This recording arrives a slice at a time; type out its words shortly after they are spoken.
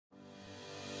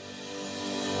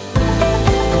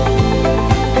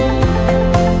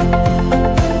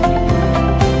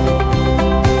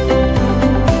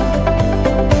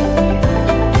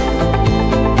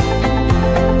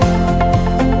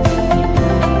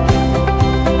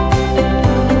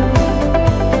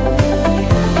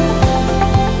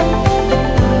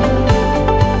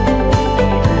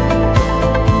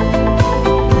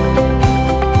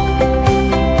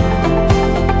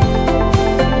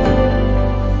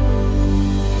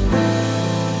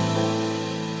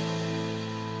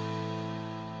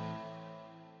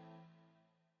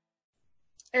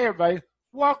everybody.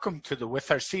 Welcome to the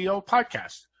With Our CEO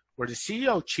podcast, where the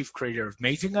CEO, Chief Creator of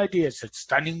Amazing Ideas at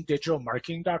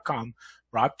StunningDigitalMarketing.com,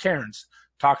 Rob Cairns,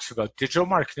 talks about digital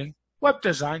marketing, web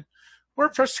design,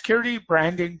 WordPress security,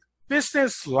 branding,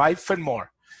 business, life, and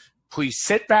more. Please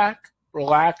sit back,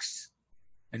 relax,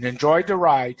 and enjoy the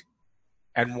ride,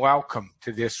 and welcome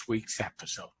to this week's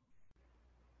episode.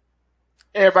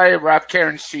 Hey everybody, Rob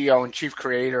Cairns, CEO and Chief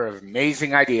Creator of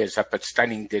Amazing Ideas up at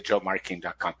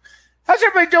StunningDigitalMarketing.com. How's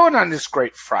everybody doing on this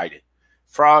great Friday?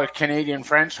 For all our Canadian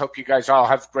friends, hope you guys all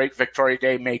have a great Victoria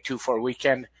Day, May 2-4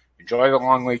 weekend. Enjoy the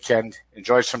long weekend.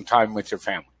 Enjoy some time with your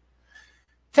family.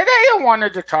 Today I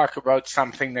wanted to talk about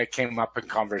something that came up in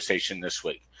conversation this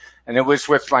week, and it was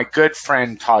with my good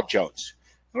friend Todd Jones.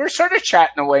 We were sort of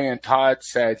chatting away, and Todd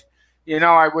said,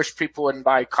 I wish people wouldn't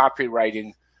buy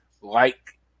copywriting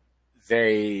like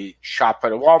they shop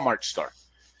at a Walmart store.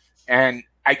 And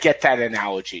I get that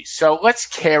analogy. So let's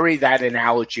carry that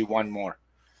analogy one more.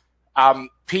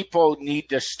 People need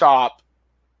to stop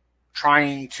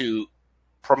trying to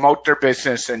promote their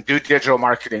business and do digital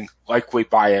marketing like we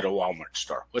buy at a Walmart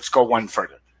store. Let's go one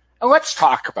further. And let's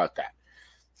talk about that.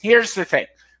 Here's the thing.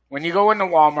 When you go into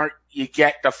Walmart, you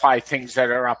get the 5 things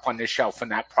that are up on the shelf in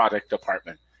that product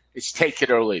department. It's take it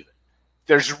or leave it.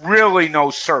 There's really no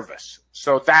service,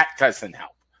 so that doesn't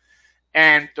help.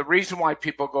 And the reason why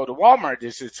people go to Walmart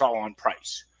is it's all on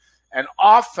price. And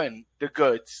often the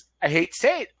goods, I hate to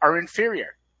say it, are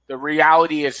inferior. The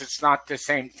reality is it's not the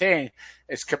same thing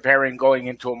as comparing going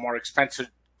into a more expensive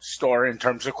store in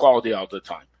terms of quality all the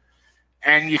time.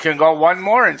 And you can go one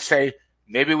more and say,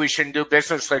 maybe we shouldn't do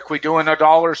business like we do in a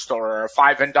dollar store or a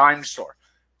 5 and dime store.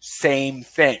 Same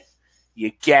thing.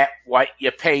 You get what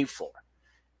you pay for.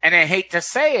 And I hate to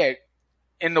say it,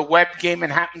 in the web game,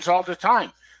 it happens all the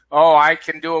time. Oh, I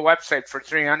can do a website for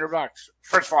 $300.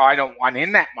 First of all, I don't want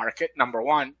in that market. Number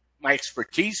one, my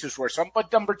expertise is worth something.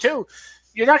 But number two,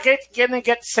 you're not going to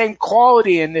get the same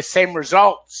quality and the same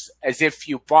results as if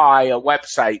you buy a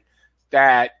website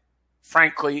that,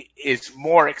 frankly, is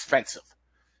more expensive.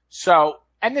 So,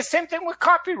 and the same thing with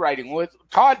copywriting, what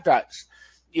Todd does.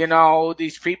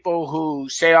 These people who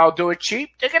say, I'll do it cheap,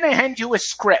 they're going to hand you a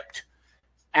script.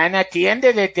 And at the end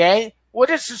of the day, what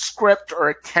does a script or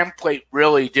a template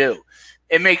really do?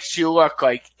 It makes you look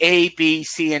like A, B,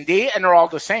 C, and D, and they're all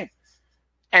the same.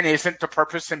 And isn't the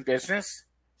purpose in business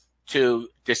to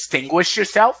distinguish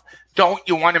yourself? Don't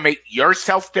you want to make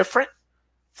yourself different?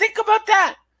 Think about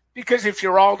that. Because if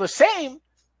you're all the same,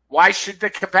 why should the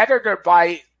competitor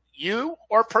buy you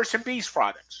or person B's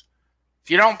products?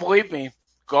 If you don't believe me,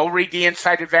 go read The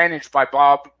Inside Advantage by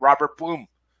Robert Bloom.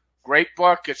 Great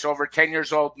book. It's over 10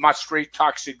 years old. Must read.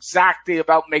 Talks exactly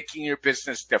about making your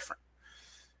business different.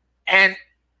 And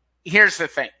here's the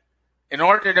thing. In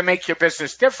order to make your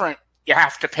business different, you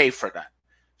have to pay for that.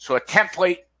 So a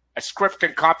template, a script,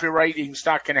 and copywriting is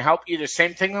not going to help you. The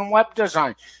same thing in web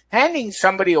design. Handing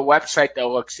somebody a website that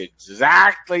looks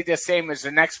exactly the same as the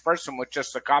next person with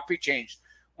just the copy changed,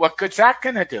 what good's that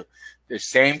going to do? The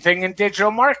same thing in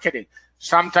digital marketing.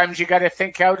 Sometimes you got to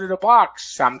think out of the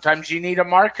box. Sometimes you need a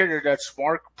marketer that's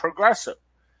more progressive,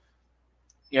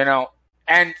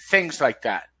 and things like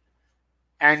that.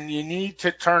 And you need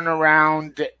to turn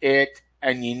around it,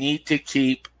 and you need to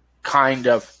keep kind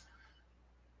of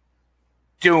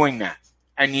doing that.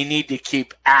 And you need to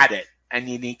keep at it, and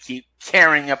you need to keep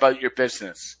caring about your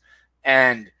business.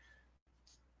 And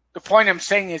the point I'm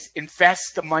saying is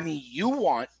invest the money you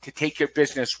want to take your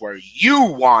business where you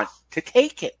want to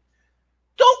take it.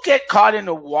 Don't get caught in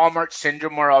the Walmart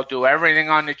syndrome where I'll do everything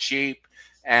on the cheap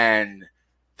and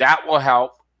that will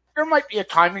help. There might be a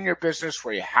time in your business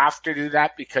where you have to do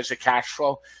that because of cash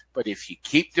flow. But if you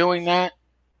keep doing that,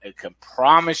 I can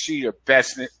promise you your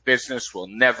business will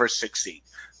never succeed.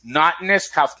 Not in this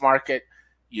tough market.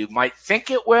 You might think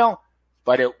it will,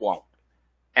 but it won't.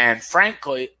 And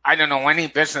frankly, I don't know any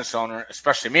business owner,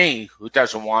 especially me, who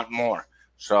doesn't want more.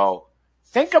 So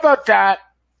think about that.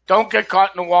 Don't get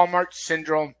caught in the Walmart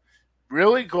syndrome.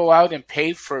 Really go out and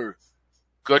pay for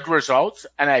good results,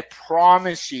 and I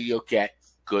promise you'll get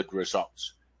good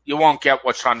results. You won't get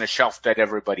what's on the shelf that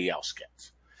everybody else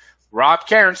gets. Rob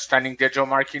Cairns,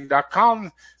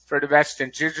 StunningDigitalMarketing.com for the best in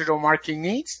digital marketing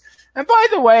needs. And by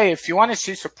the way, if you want to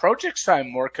see some projects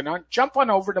I'm working on, jump on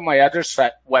over to my other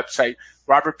website,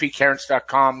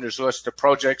 robertpcairns.com. There's a list of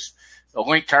projects. The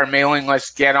link to our mailing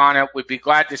list, get on it. We'd be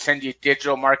glad to send you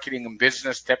digital marketing and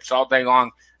business tips all day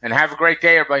long. And have a great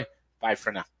day, everybody. Bye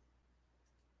for now.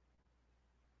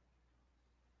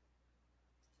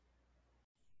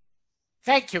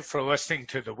 Thank you for listening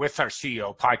to the With Our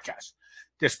CEO podcast.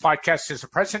 This podcast is a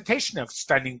presentation of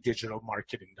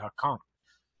StunningDigitalMarketing.com.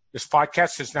 This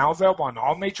podcast is now available on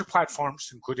all major platforms,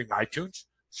 including iTunes,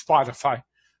 Spotify,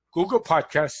 Google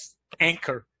Podcasts,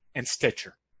 Anchor, and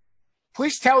Stitcher.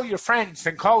 Please tell your friends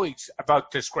and colleagues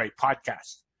about this great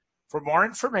podcast. For more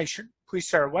information, please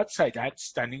see our website at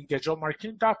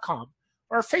stunningdigitalmarketing.com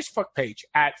or our Facebook page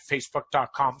at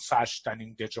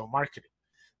facebook.com/stunningdigitalmarketing.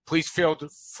 Please feel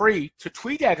free to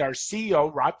tweet at our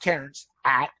CEO, Rob Cairns,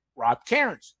 at Rob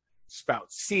Cairns, spelled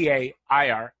Cairns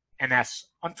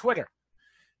on Twitter.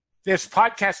 This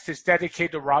podcast is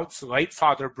dedicated to Rob's late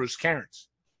father, Bruce Cairns.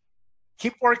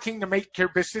 Keep working to make your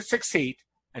business succeed,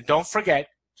 and don't forget,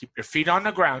 keep your feet on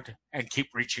the ground and keep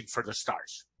reaching for the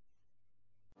stars.